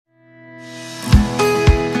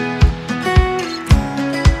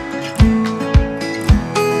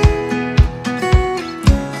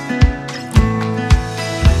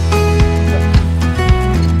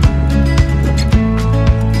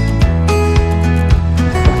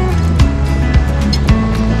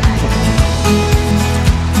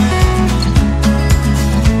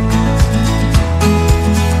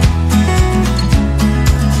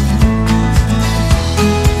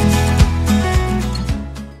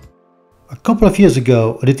couple of years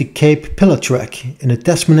ago I did the Cape Pillar trek in the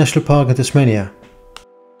Tasman National Park in Tasmania.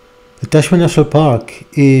 The Tasman National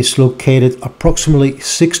Park is located approximately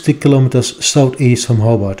 60 kilometers southeast from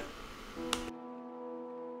Hobart.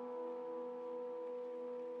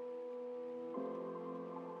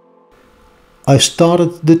 I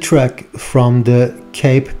started the trek from the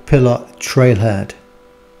Cape Pillar trailhead.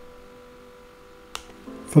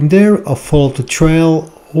 From there I followed the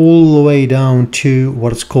trail all the way down to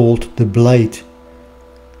what is called the Blade.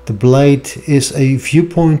 The Blade is a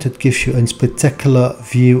viewpoint that gives you a spectacular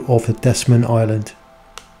view of the Tasman island.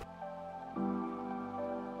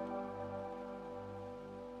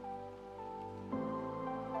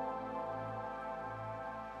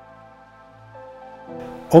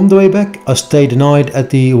 On the way back I stayed the night at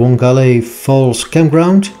the Wongale Falls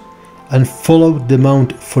campground and followed the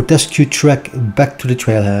Mount Fortescue trek back to the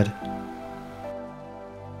trailhead.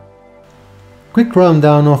 Quick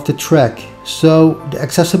rundown of the trek. So the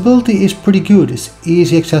accessibility is pretty good. It's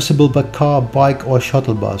easy accessible by car, bike or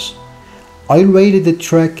shuttle bus. I rated the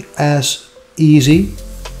trek as easy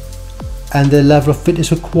and the level of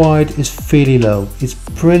fitness required is fairly low. It's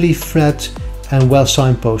pretty flat and well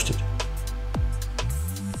signposted.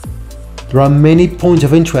 There are many points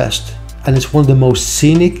of interest and it's one of the most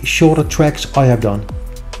scenic shorter treks I have done.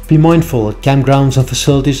 Be mindful that campgrounds and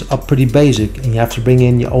facilities are pretty basic and you have to bring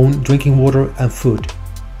in your own drinking water and food.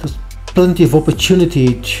 There's plenty of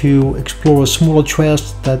opportunity to explore smaller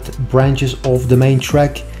trails that branches off the main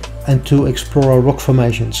trek and to explore rock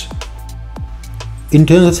formations. In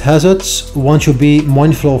terms of hazards, one should be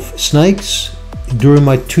mindful of snakes. During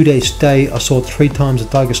my 2-day stay I saw 3 times a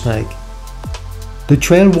tiger snake. The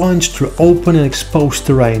trail winds through open and exposed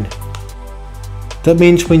terrain. That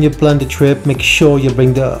means when you plan the trip, make sure you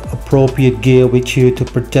bring the appropriate gear with you to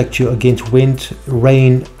protect you against wind,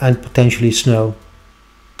 rain and potentially snow.